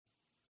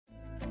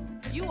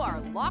You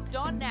are Locked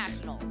On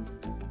Nationals,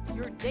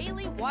 your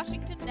daily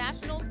Washington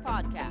Nationals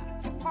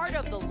podcast, part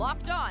of the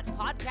Locked On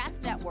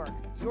Podcast Network,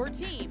 your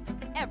team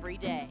every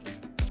day.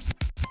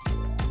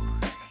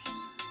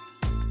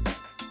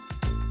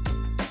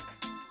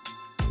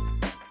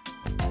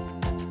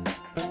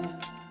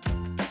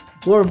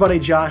 Hello everybody,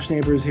 Josh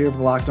Neighbors here for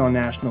the Locked On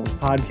Nationals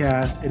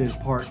podcast. It is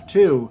part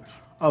 2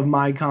 of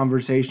my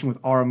conversation with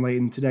Aram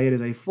Leighton. Today it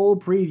is a full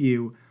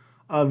preview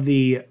of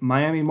the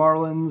Miami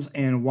Marlins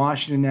and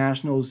Washington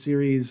Nationals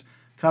series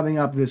coming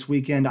up this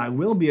weekend. I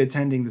will be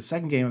attending the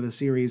second game of the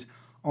series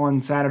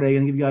on Saturday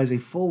and give you guys a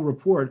full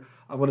report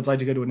of what it's like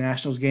to go to a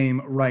Nationals game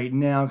right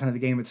now, kind of the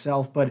game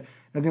itself. But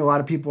I think a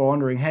lot of people are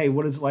wondering, hey,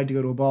 what is it like to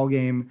go to a ball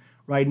game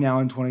right now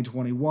in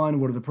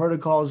 2021? What are the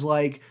protocols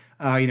like?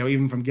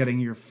 Even from getting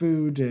your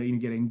food to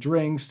getting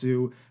drinks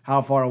to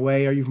how far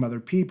away are you from other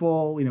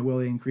people? Will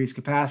they increase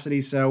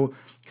capacity? So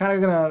kind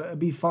of going to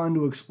be fun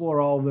to explore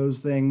all of those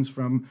things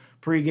from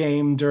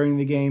pregame, during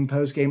the game,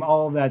 postgame,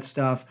 all of that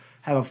stuff.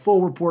 Have a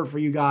full report for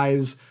you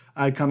guys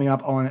coming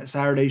up on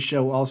Saturday's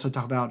show. We'll also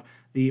talk about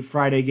the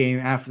Friday game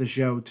after the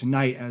show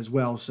tonight as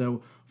well.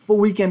 So full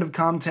weekend of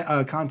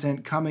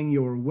content coming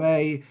your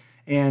way.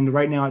 And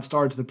right now it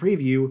starts the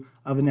preview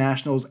of the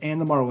Nationals and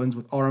the Marlins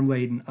with Aram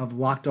Leighton of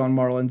Locked On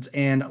Marlins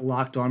and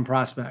Locked On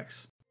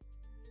Prospects.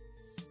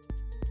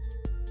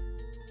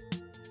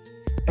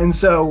 And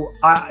so,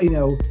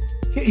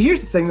 here's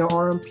the thing though,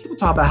 Aram. People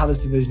talk about how this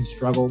division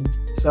struggled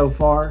so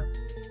far.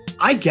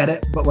 I get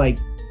it, but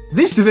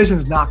this division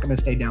is not going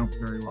to stay down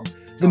for very long.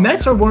 The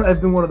Mets have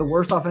been one of the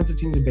worst offensive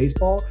teams in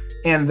baseball,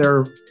 and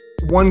they're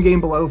one game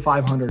below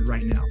 500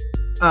 right now.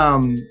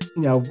 On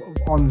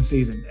the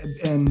season.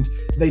 And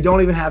they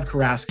don't even have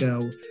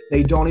Carrasco.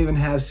 They don't even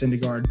have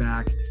Syndergaard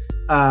back.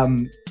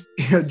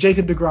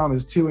 Jacob deGrom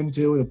is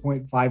 2-2 with a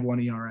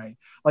 .51 ERA.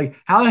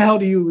 How the hell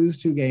do you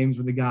lose 2 games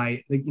with the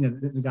guy,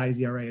 the guy's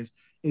ERA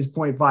is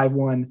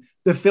 .51?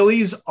 The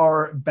Phillies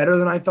are better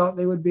than I thought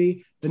they would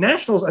be. The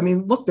Nationals,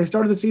 look, they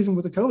started the season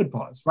with a COVID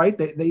pause, right?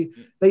 They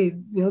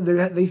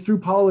threw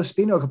Paulo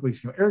Espino a couple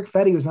weeks ago. Eric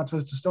Fedde was not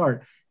supposed to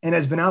start and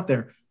has been out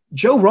there.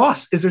 Joe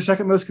Ross is their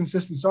second most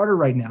consistent starter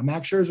right now.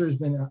 Max Scherzer has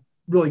been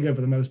really good for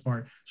the most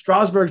part.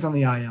 Strasburg's on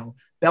the IL.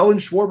 Bell and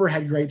Schwarber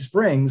had great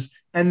springs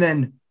and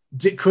then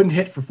couldn't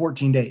hit for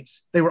 14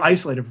 days. They were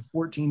isolated for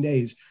 14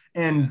 days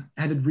and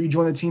had to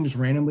rejoin the team just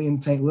randomly in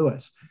St.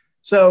 Louis.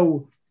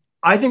 So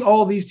I think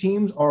all of these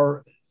teams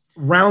are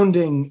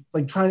rounding,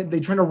 trying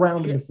to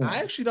round in the form. I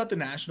actually thought the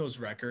Nationals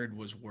record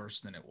was worse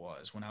than it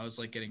was when I was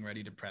getting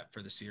ready to prep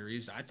for the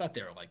series. I thought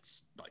they were like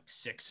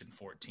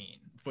 6-14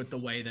 with the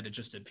way that it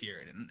just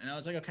appeared. And I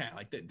was like, okay,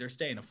 they're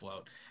staying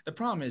afloat. The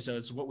problem is,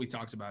 it's what we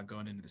talked about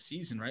going into the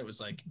season, right?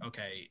 Was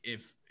okay,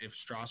 if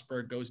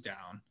Strasburg goes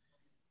down,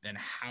 then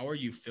how are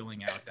you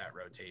filling out that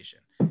rotation?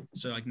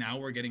 So now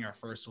we're getting our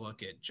first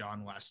look at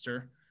John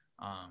Lester.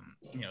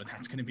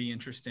 That's going to be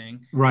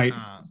interesting. Right.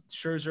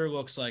 Scherzer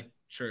looks like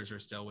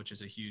Scherzer still, which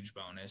is a huge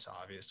bonus,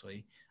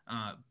 obviously.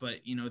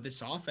 But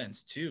this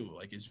offense too,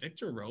 is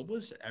Victor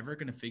Robles ever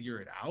going to figure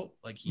it out?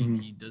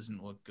 He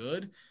doesn't look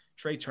good.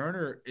 Trey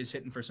Turner is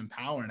hitting for some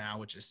power now,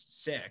 which is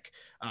sick.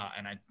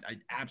 And I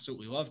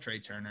absolutely love Trey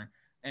Turner.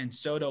 And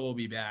Soto will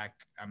be back,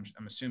 I'm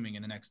assuming,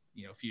 in the next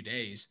few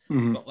days.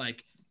 Mm-hmm.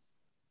 But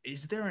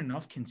is there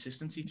enough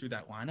consistency through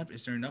that lineup?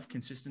 Is there enough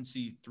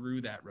consistency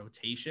through that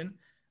rotation?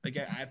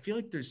 I feel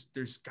like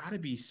there's got to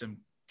be some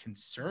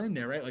concern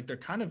there, right? They're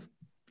kind of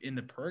in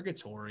the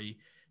purgatory.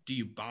 Do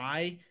you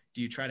buy?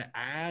 Do you try to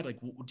add?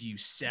 Do you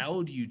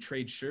sell? Do you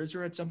trade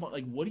Scherzer at some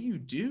point? What do you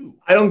do?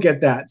 I don't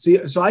get that.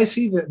 So I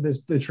see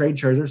the trade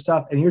Scherzer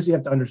stuff, and here's what you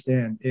have to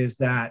understand is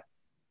that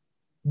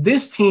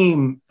this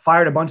team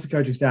fired a bunch of the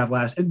coaching staff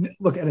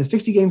look, in a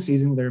 60-game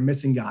season, they're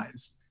missing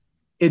guys.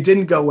 It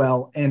didn't go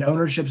well, and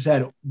ownership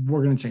said,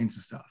 we're going to change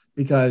some stuff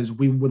because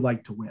we would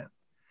like to win.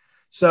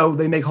 So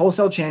they make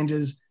wholesale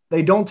changes.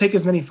 They don't take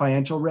as many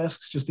financial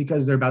risks just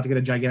because they're about to get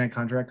a gigantic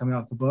contract coming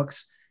off the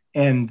books.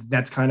 And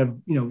that's kind of,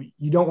 you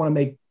don't want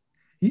to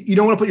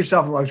put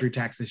yourself in luxury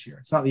tax this year.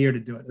 It's not the year to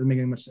do it. It doesn't make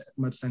any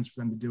much sense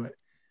for them to do it.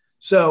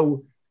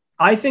 So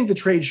I think the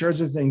trade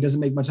Scherzer thing doesn't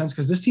make much sense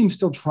because this team's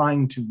still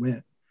trying to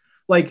win.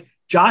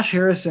 Josh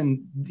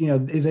Harrison,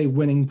 is a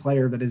winning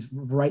player that is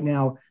right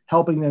now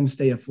helping them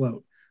stay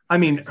afloat.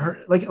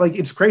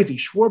 It's crazy.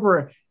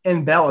 Schwarber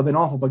and Bell have been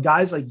awful, but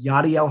guys like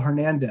Yadiel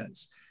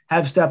Hernandez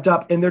have stepped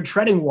up and they're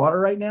treading water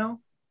right now,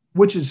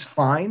 which is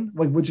fine,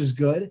 which is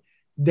good.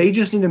 They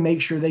just need to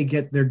make sure they need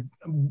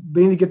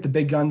to get the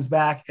big guns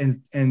back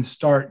and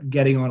start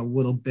getting on a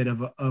little bit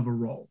of a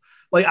roll.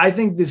 I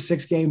think these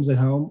 6 games at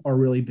home are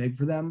really big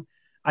for them.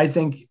 I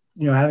think,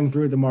 having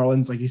through the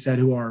Marlins, like you said,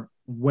 who are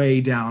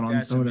way down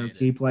on some of their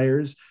key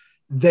players,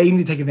 they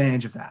need to take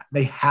advantage of that.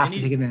 They have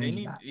to take advantage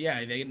of that.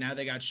 Yeah,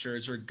 they got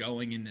Scherzer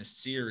going in this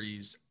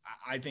series.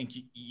 I think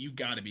you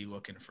got to be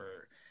looking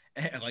for,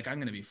 I'm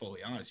going to be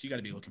fully honest, you got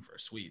to be looking for a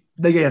sweep.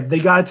 They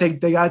got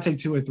to take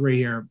 2 or 3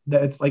 here.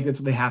 That's what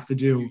they have to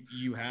do.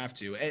 You have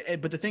to.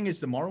 But the thing is,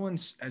 the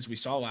Marlins, as we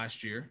saw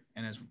last year,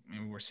 and as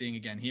we're seeing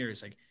again here,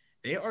 is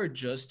they are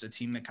just a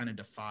team that kind of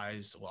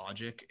defies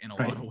logic in a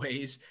Right. lot of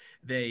ways.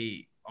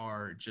 They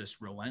are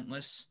just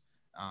relentless.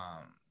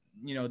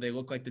 They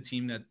look like the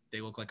team that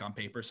they look like on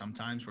paper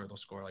sometimes, where they'll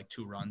score like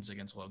 2 runs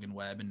against Logan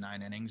Webb in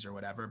 9 innings or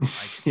whatever. But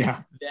like,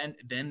 Yeah.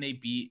 then they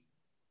beat,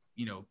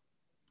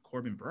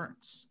 Corbin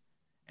Burnes.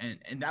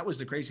 And that was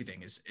the crazy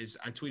thing is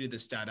I tweeted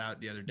this stat out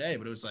the other day,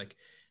 but it was like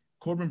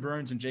Corbin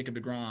Burnes and Jacob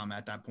deGrom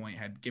at that point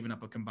had given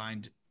up a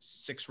combined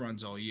 6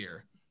 runs all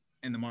year,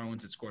 and the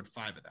Marlins had scored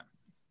 5 of them.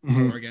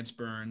 Mhm. 4 against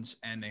Burnes,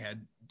 and they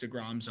had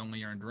deGrom's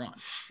only earned run.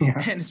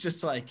 Yeah. And it's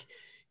just like,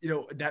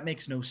 that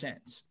makes no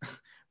sense.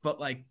 But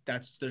like,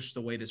 that's just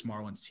the way this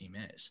Marlins team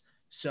is.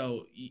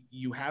 So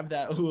you have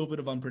that a little bit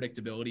of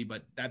unpredictability,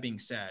 but that being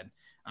said,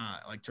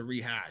 like to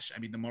rehash, I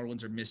mean, the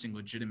Marlins are missing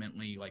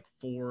legitimately like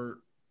 4,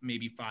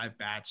 maybe 5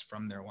 bats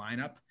from their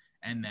lineup,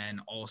 and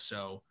then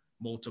also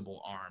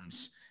multiple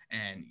arms.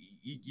 And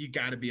you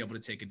got to be able to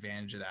take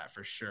advantage of that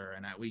for sure,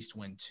 and at least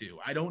win 2.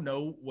 I don't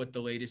know what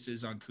the latest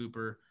is on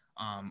Cooper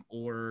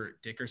or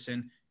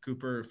Dickerson.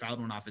 Cooper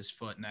fouled one off his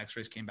foot, and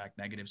X-rays came back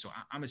negative. So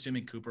I'm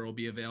assuming Cooper will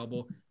be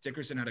available.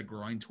 Dickerson had a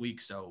groin tweak,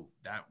 so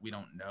that we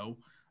don't know.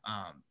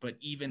 But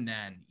even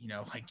then,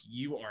 like,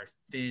 you are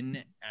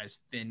thin as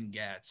thin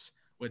gets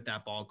with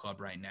that ball club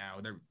right now.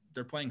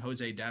 They're playing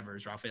Jose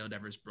Devers, Rafael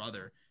Devers'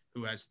 brother,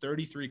 who has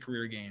 33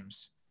 career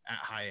games at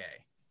high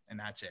A, and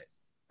that's it.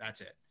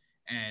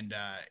 And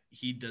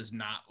he does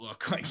not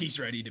look like he's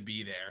ready to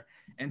be there.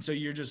 And so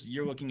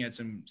you're looking at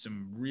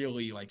some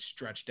really like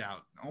stretched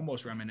out,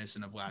 almost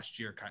reminiscent of last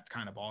year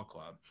kind of ball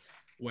club,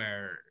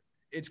 where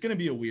it's going to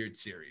be a weird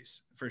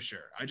series for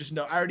sure. I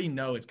already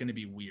know it's going to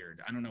be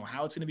weird. I don't know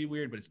how it's going to be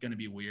weird, but it's going to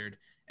be weird.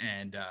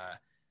 And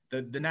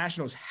the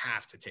Nationals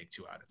have to take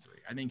 2 out of 3.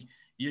 I think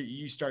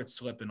you start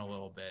slipping a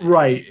little bit,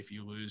 right? If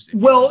you lose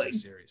the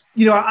series.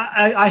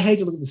 I hate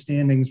to look at the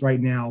standings right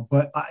now,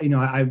 but you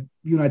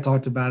and I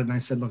talked about it, and I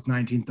said, look,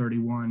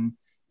 1931,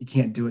 you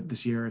can't do it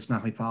this year. It's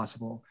not going to be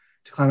possible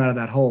to climb out of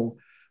that hole.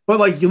 But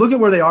like, you look at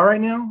where they are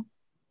right now,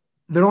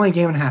 they're only a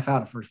game and a half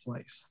out of first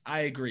place.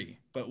 I agree,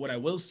 but what I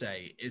will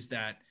say is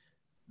that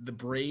the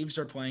Braves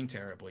are playing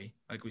terribly,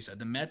 like we said.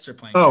 The Mets are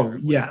playing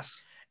terribly.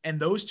 Yes, and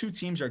those 2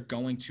 teams are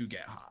going to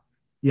get hot.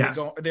 Yes,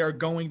 they are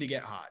going to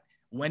get hot.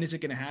 When is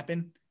it going to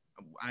happen?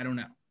 I don't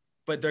know.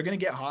 But they're going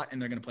to get hot, and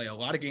they're going to play a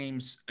lot of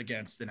games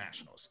against the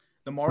Nationals.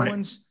 The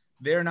Marlins,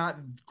 They're not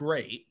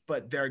great,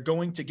 but they're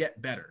going to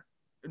get better.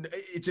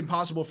 It's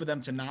impossible for them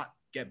to not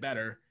get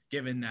better,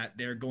 given that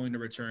they're going to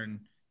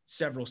return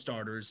several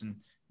starters and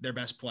their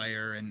best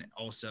player. And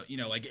also,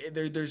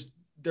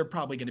 they're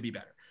probably going to be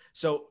better.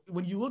 So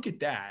when you look at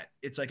that,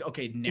 it's like,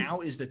 okay,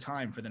 now is the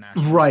time for the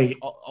Nationals, right?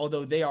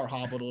 Although they are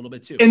hobbled a little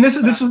bit too. And this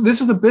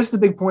is the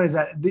big point is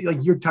that like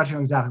you're touching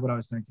on exactly what I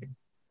was thinking.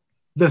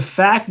 The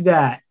fact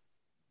that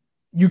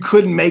you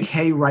couldn't make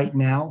hay right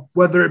now,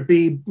 whether it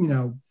be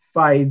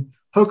by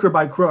hook or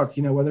by crook,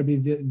 whether it be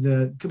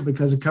the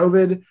because of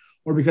COVID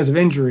or because of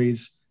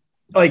injuries,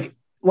 like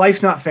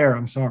life's not fair.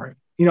 I'm sorry.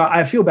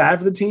 I feel bad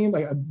for the team,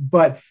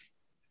 but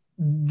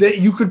that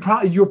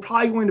you're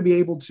probably going to be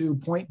able to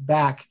point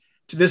back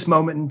to this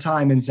moment in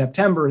time in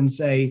September and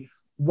say,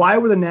 why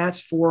were the Nats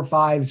 4,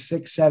 5,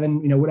 6,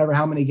 7, whatever,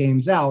 how many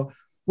games out?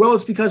 Well,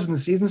 it's because when the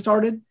season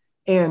started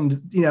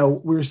and, we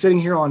were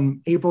sitting here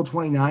on April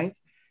 29th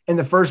and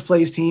the first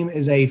place team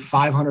is a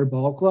 500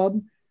 ball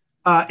club.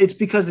 It's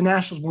because the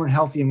Nationals weren't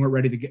healthy and weren't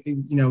ready to get,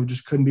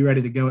 just couldn't be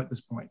ready to go at this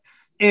point.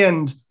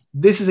 And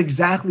this is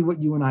exactly what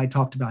you and I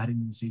talked about heading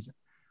into the season,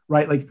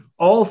 right? Like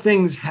all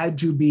things had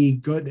to be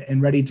good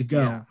and ready to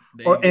go. Yeah,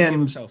 they gave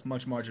themselves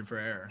much margin for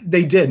error.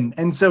 They didn't.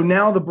 And so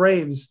now the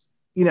Braves,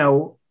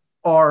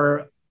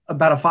 are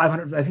about a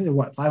 500, I think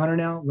they're 500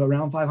 now,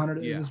 around 500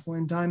 at this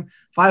point in time,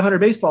 500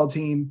 baseball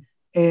team.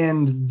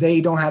 And they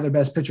don't have their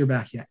best pitcher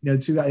back yet. They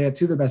had 2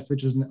 of their best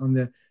pitchers on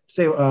the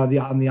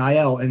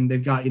IL, and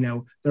they've got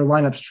their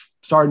lineups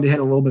starting to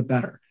hit a little bit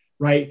better,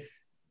 right?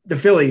 The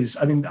Phillies,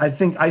 I mean, I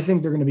think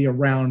they're going to be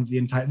around the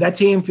entire. That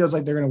team feels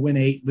like they're going to win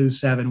 8,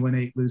 lose 7, win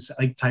 8, lose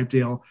like type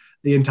deal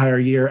the entire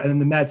year. And then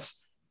the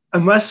Mets,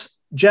 unless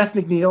Jeff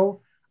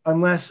McNeil,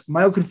 unless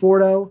Michael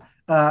Conforto,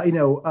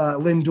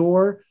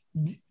 Lindor,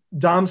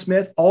 Dom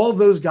Smith, all of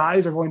those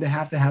guys are going to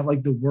have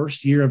like the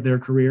worst year of their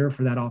career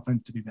for that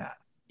offense to be bad.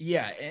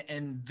 Yeah,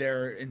 and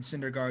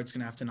Syndergaard's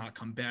gonna have to not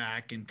come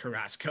back, and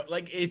Carrasco,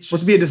 like it's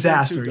supposed to be a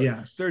disaster.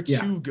 Yes, they're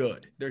too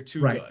good. They're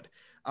too good.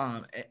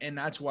 And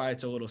that's why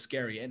it's a little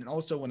scary. And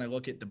also when I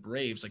look at the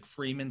Braves, like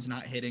Freeman's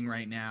not hitting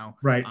right now.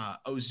 Right.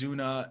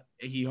 Ozuna,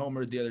 he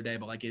homered the other day,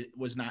 but like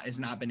has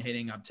not been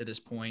hitting up to this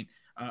point.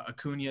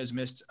 Acuna has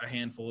missed a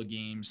handful of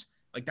games.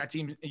 Like that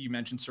team, you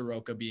mentioned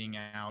Soroka being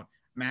out.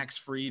 Max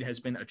Fried has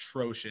been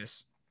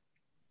atrocious.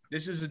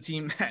 This is a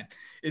team that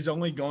is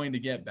only going to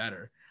get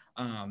better.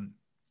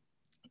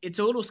 It's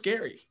a little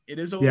scary. It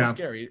is a little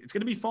scary. It's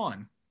going to be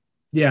fun.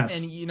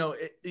 Yes. And,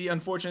 the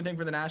unfortunate thing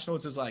for the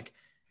Nationals is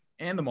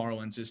and the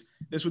Marlins is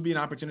this would be an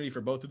opportunity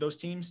for both of those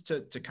teams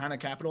to kind of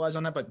capitalize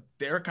on that, but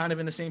they're kind of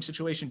in the same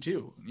situation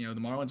too. The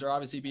Marlins are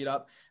obviously beat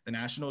up. The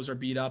Nationals are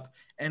beat up.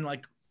 And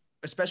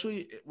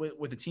especially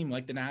with a team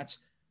like the Nats,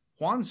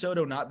 Juan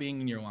Soto not being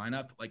in your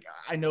lineup, like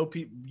I know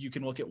you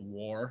can look at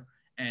WAR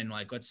and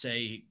like, let's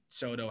say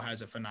Soto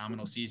has a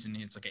phenomenal season.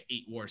 It's like an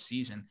 8 WAR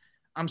season.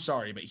 I'm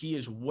sorry, but he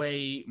is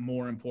way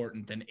more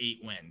important than 8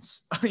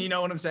 wins. You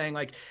know what I'm saying?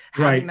 Like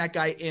having that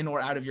guy in or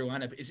out of your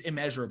lineup is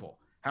immeasurable.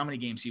 How many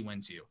games he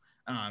wins you,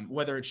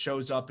 whether it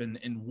shows up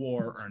in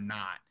WAR or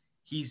not.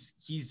 He's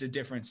the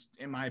difference,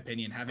 in my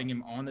opinion. Having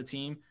him on the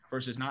team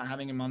versus not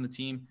having him on the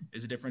team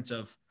is a difference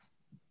of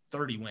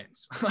 30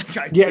 wins.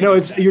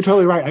 You're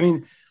totally right. I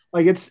mean,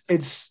 like it's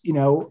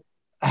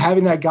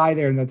having that guy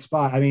there in that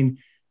spot. I mean,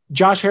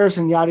 Josh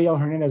Harrison, Yadiel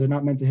Hernandez are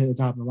not meant to hit the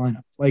top of the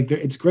lineup. Like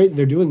it's great that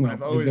they're doing well.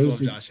 I've always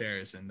loved Josh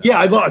Harrison. Though. Yeah,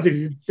 I love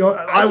it.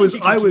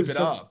 I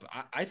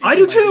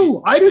do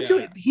too.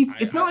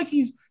 It's not like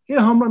he's hit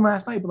a home run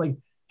last night, but like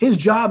his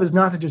job is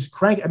not to just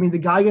crank. I mean, the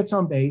guy gets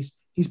on base.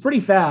 He's pretty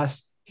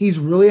fast. He's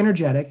really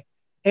energetic.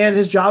 And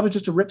his job is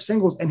just to rip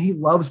singles, and he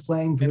loves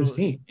playing for his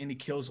team. And he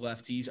kills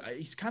lefties.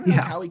 He's kind of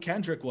like Howie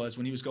Kendrick was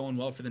when he was going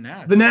well for the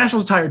Nats. The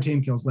Nationals' entire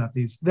team kills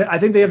lefties. I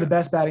think they have the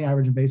best batting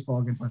average in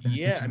baseball against lefties.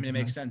 Yeah, I mean, it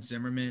makes sense.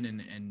 Zimmerman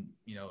and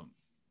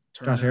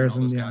Turner, Josh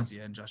Harrison, and guys,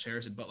 and Josh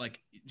Harrison. But like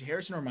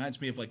Harrison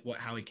reminds me of like what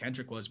Howie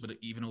Kendrick was, but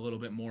even a little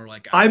bit more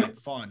like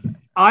fun.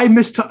 I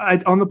missed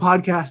on the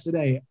podcast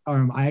today.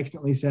 I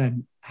accidentally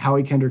said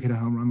Howie Kendrick hit a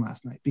home run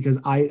last night because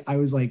I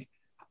was like.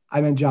 I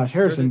meant Josh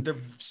Harrison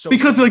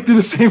because they're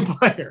the same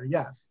player.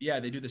 Yes. Yeah,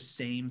 they do the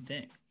same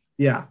thing.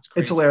 Yeah,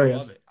 it's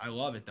hilarious. I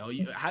love it though.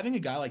 Having a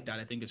guy like that,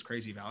 I think, is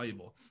crazy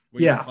valuable.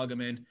 Where you can plug him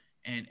in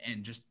and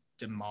just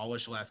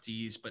demolish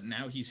lefties. But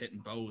now he's hitting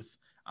both.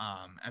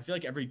 I feel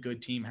like every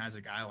good team has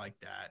a guy like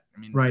that. I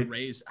mean, the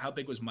Rays. How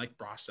big was Mike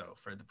Brasso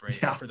for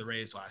the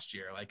Rays last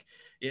year? Like,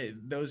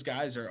 those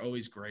guys are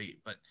always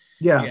great. But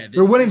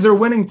they're winning. They're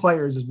winning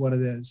players, is what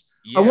it is.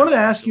 Yeah, I wanted to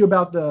ask you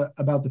about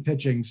the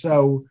pitching.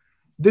 So.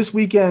 This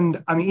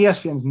weekend, I mean,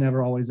 ESPN's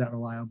never always that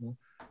reliable,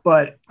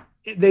 but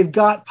they've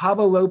got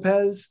Pablo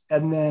Lopez.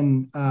 And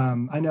then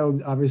I know,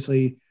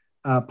 obviously,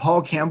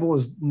 Paul Campbell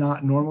is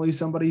not normally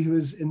somebody who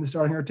is in the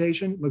starting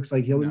rotation. Looks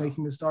like he'll be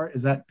making the start.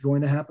 Is that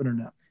going to happen or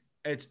no?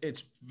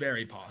 It's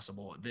very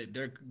possible.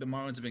 The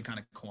Marlins have been kind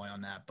of coy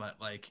on that,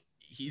 but like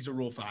he's a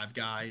Rule 5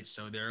 guy.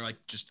 So they're like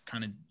just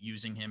kind of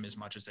using him as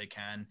much as they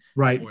can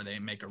before they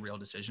make a real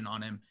decision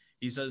on him.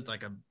 He's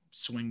like a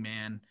swing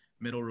man,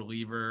 middle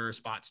reliever,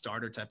 spot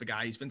starter type of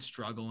guy. He's been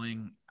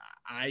struggling.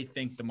 I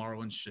think the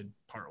Marlins should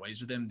part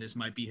ways with him. This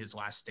might be his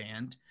last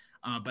stand.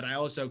 But I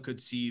also could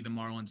see the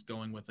Marlins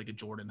going with like a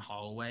Jordan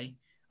Holloway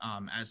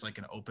as like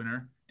an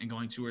opener and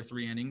going 2 or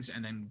 3 innings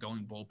and then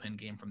going bullpen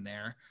game from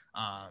there.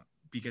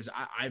 Because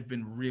I've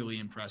been really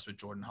impressed with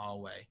Jordan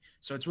Holloway.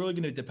 So it's really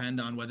going to depend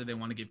on whether they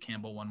want to give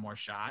Campbell one more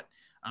shot.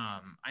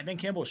 I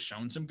think Campbell's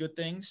shown some good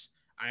things.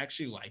 I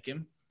actually like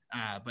him.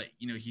 But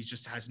he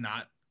just has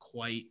not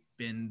quite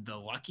been the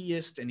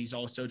luckiest, and he's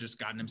also just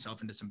gotten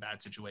himself into some bad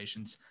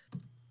situations.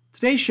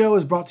 Today's show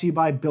is brought to you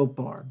by Built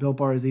Bar. Built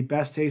Bar is the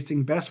best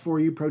tasting, best for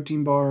you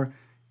protein bar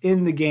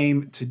in the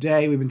game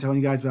today. We've been telling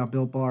you guys about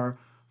Built Bar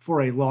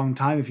for a long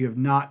time. If you have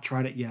not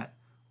tried it yet,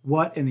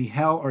 what in the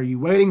hell are you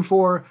waiting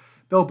for?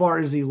 Built Bar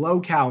is the low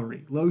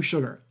calorie, low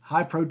sugar,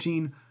 high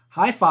protein,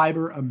 high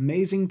fiber,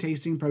 amazing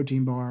tasting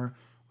protein bar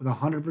with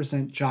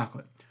 100%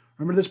 chocolate.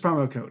 Remember this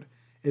promo code.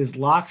 It is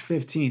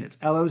LOCKED15. It's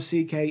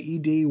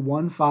LOCKED15,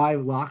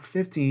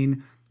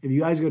 LOCKED15. If you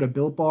guys go to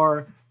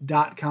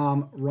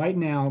BuiltBar.com right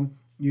now,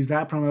 use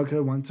that promo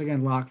code, once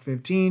again,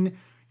 LOCKED15,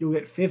 you'll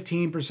get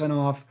 15%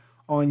 off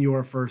on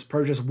your first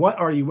purchase. What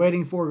are you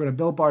waiting for? Go to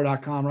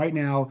BuiltBar.com right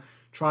now.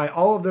 Try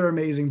all of their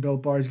amazing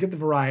Built Bars. Get the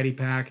variety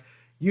pack.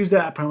 Use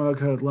that promo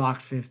code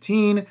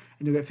LOCKED15, and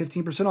you'll get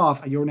 15%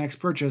 off at your next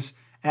purchase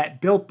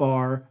at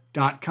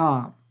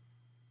BuiltBar.com.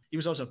 He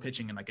was also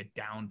pitching in like a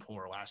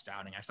downpour last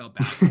outing. I felt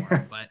bad for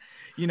him, but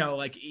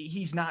like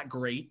he's not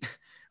great.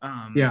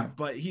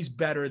 But he's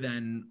better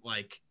than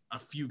like a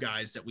few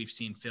guys that we've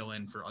seen fill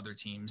in for other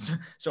teams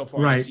so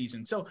far this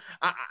season. So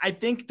I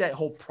think that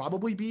he'll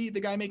probably be the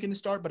guy making the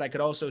start, but I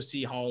could also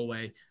see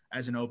Holloway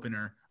as an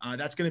opener.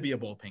 That's going to be a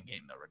bullpen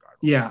game though, regardless.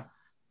 Yeah.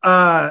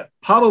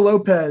 Pablo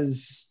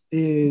Lopez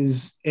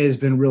has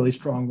been really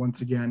strong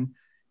once again.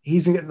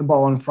 He's getting the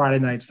ball on Friday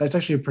nights. That's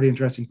actually a pretty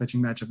interesting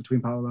pitching matchup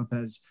between Pablo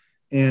Lopez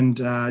and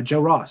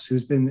Joe Ross,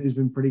 who's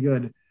been pretty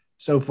good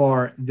so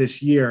far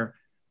this year.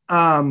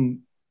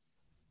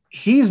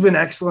 He's been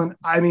excellent.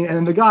 I mean,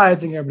 and the guy I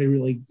think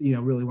everybody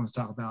really wants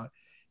to talk about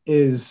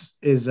is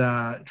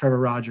Trevor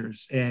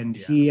Rogers, and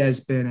he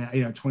has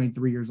been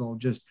 23 years old,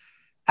 just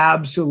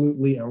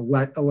absolutely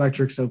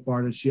electric so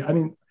far this year. I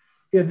mean,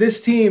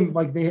 this team,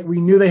 like we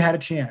knew they had a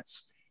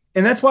chance,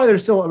 and that's why they're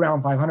still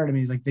around 500. I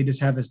mean, they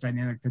just have this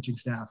dynamic pitching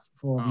staff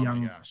full of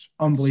young,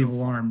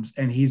 unbelievable arms,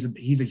 and he's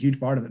a huge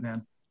part of it,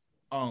 man.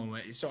 Oh,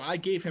 so I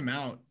gave him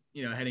out,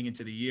 heading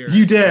into the year.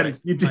 You did.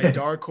 My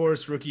dark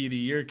horse rookie of the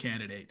year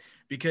candidate,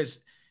 because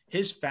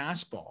his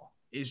fastball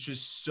is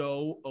just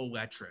so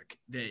electric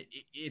that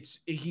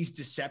he's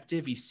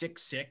deceptive. He's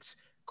 6'6",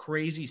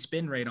 crazy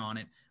spin rate on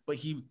it, but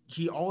he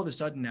all of a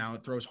sudden now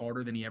throws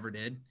harder than he ever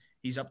did.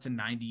 He's up to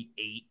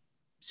 98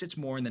 sits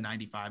more in the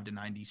 95 to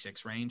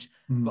 96 range,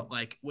 but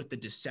like with the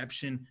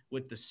deception,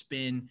 with the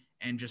spin,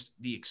 and just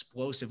the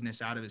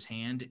explosiveness out of his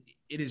hand,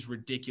 it is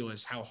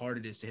ridiculous how hard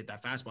it is to hit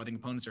that fastball. I think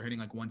opponents are hitting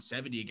like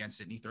 170 against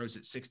it, and he throws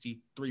it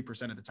 63%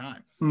 of the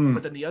time.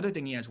 But then the other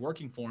thing he has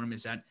working for him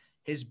is that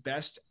his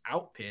best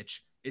out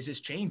pitch is his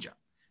changeup.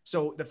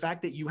 So the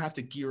fact that you have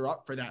to gear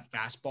up for that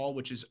fastball,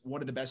 which is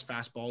one of the best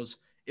fastballs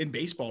in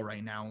baseball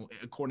right now,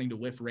 according to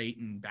whiff rate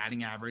and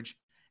batting average,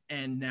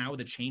 and now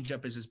the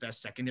changeup is his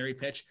best secondary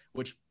pitch,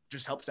 which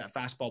just helps that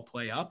fastball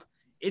play up.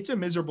 It's a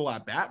miserable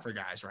at bat for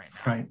guys right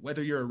now,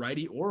 whether you're a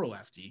righty or a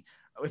lefty.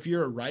 If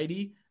you're a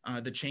righty,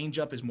 the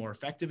changeup is more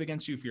effective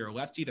against you. If you're a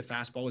lefty, the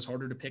fastball is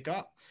harder to pick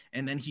up.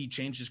 And then he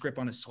changed his grip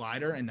on his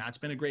slider, and that's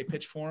been a great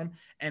pitch for him.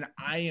 And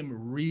I am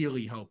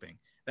really hoping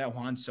that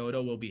Juan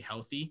Soto will be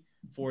healthy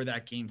for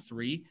that game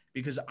 3,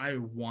 because I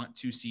want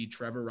to see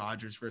Trevor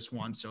Rogers versus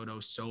Juan Soto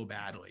so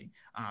badly,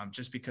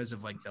 just because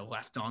of like the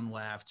left on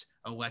left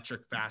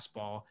electric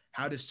fastball.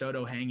 How does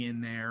Soto hang in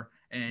there?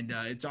 And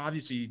it's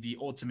obviously the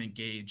ultimate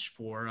gauge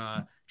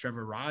for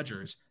Trevor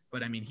Rogers,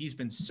 but I mean, he's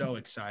been so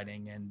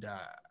exciting. And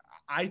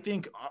I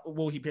think,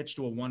 will he pitch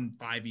to a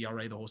 1.5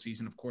 ERA the whole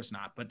season? Of course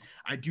not. But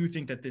I do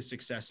think that this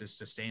success is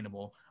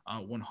sustainable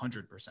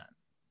 100%.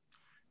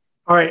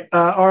 All right.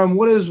 Aram,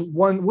 what is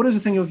the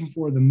thing you're looking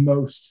for the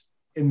most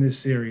in this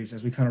series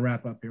as we kind of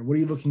wrap up here? What are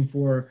you looking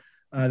for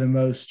the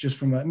most, just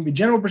from a maybe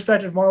general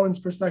perspective,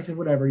 Marlins perspective,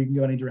 whatever? You can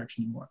go any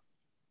direction you want.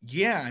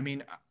 Yeah. I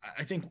mean,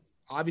 I think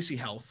obviously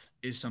health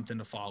is something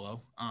to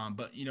follow.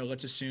 But,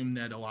 let's assume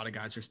that a lot of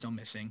guys are still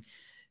missing.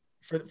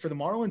 For the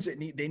Marlins,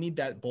 they need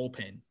that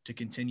bullpen to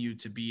continue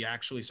to be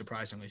actually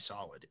surprisingly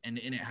solid. And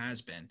it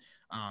has been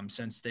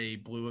since they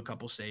blew a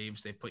couple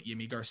saves. They've put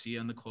Yimi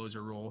Garcia in the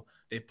closer role.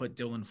 They've put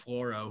Dylan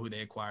Floro, who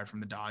they acquired from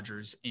the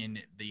Dodgers, in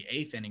the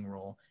 8th inning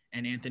role.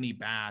 And Anthony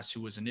Bass,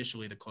 who was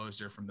initially the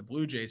closer from the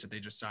Blue Jays that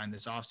they just signed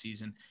this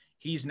offseason,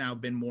 he's now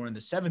been more in the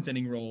 7th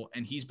inning role,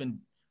 and he's been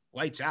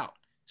lights out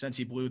since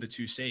he blew the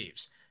 2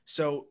 saves.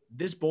 So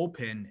this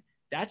bullpen,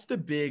 that's the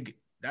big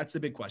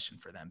question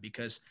for them,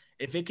 because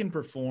if it can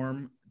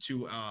perform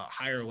to a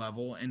higher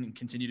level and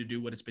continue to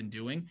do what it's been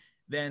doing,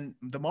 then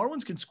the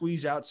Marlins can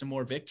squeeze out some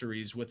more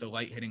victories with a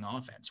light hitting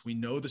offense. We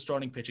know the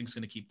starting pitching is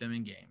going to keep them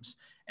in games,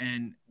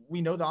 and we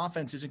know the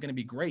offense isn't going to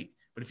be great,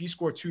 but if you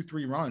score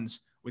 2-3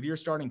 runs with your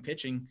starting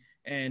pitching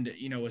and,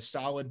 a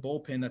solid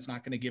bullpen that's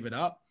not going to give it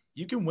up,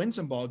 you can win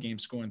some ball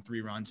games scoring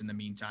 3 runs in the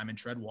meantime and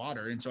tread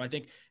water. And so I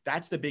think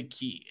that's the big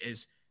key,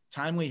 is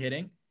timely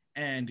hitting.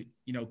 And,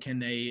 can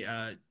they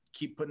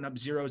keep putting up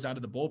zeros out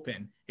of the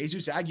bullpen?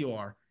 Jesus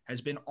Aguilar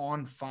has been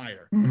on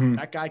fire.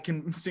 That guy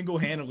can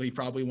single-handedly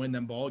probably win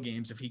them ball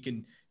games if he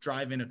can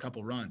drive in a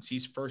couple runs.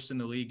 He's first in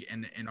the league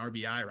in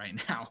RBI right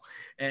now.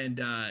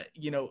 And,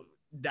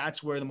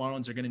 that's where the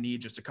Marlins are going to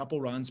need just a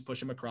couple runs, push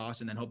them across,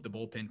 and then hope the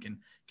bullpen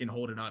can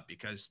hold it up,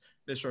 because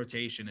this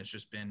rotation has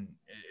just been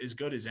as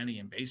good as any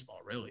in baseball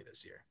really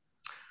this year.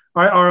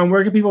 All right, Aram,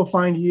 where can people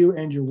find you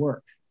and your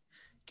work?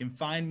 You can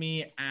find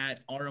me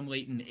at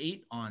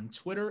RMLayton8 on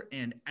Twitter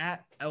and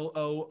at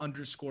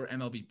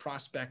LO_MLB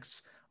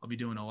prospects. I'll be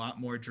doing a lot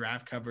more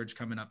draft coverage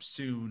coming up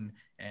soon,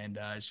 and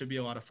it should be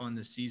a lot of fun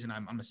this season.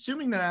 I'm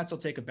assuming the Nats will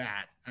take a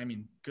bat. I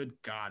mean, good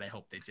God, I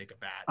hope they take a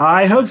bat.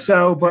 I hope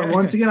so, but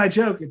once again, I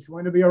joke. It's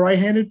going to be a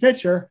right-handed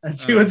pitcher.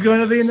 That's who it's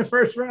going to be in the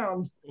first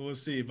round. We'll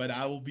see, but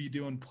I will be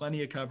doing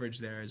plenty of coverage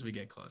there as we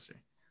get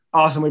closer.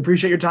 Awesome. We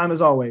appreciate your time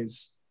as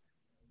always.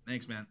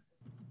 Thanks, man.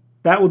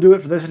 That will do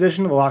it for this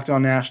edition of the Locked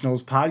On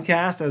Nationals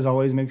podcast. As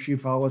always, make sure you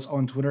follow us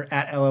on Twitter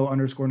at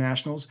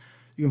LO_Nationals.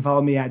 You can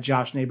follow me at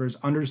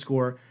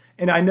JoshNeighbors_.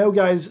 And I know,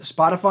 guys,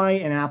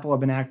 Spotify and Apple have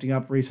been acting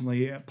up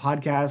recently.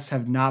 Podcasts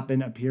have not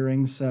been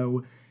appearing.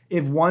 So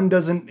if one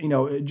doesn't,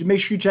 make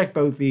sure you check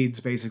both feeds,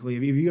 basically.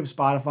 If you have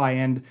Spotify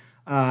and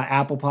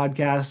Apple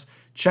Podcasts,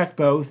 check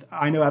both.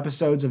 I know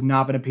episodes have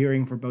not been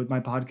appearing for both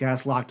my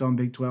podcasts, Locked On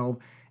Big 12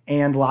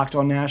 and Locked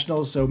On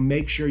Nationals. So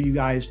make sure you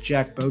guys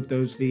check both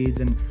those feeds.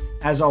 And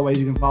as always,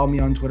 you can follow me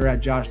on Twitter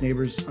at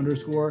JoshNeighbors_.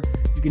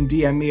 You can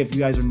DM me if you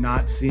guys are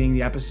not seeing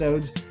the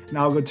episodes, and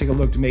I'll go take a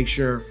look to make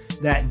sure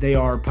that they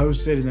are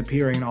posted and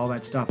appearing and all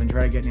that stuff, and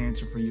try to get an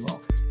answer for you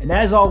all. And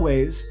as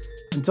always,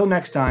 until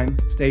next time,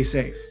 stay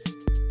safe.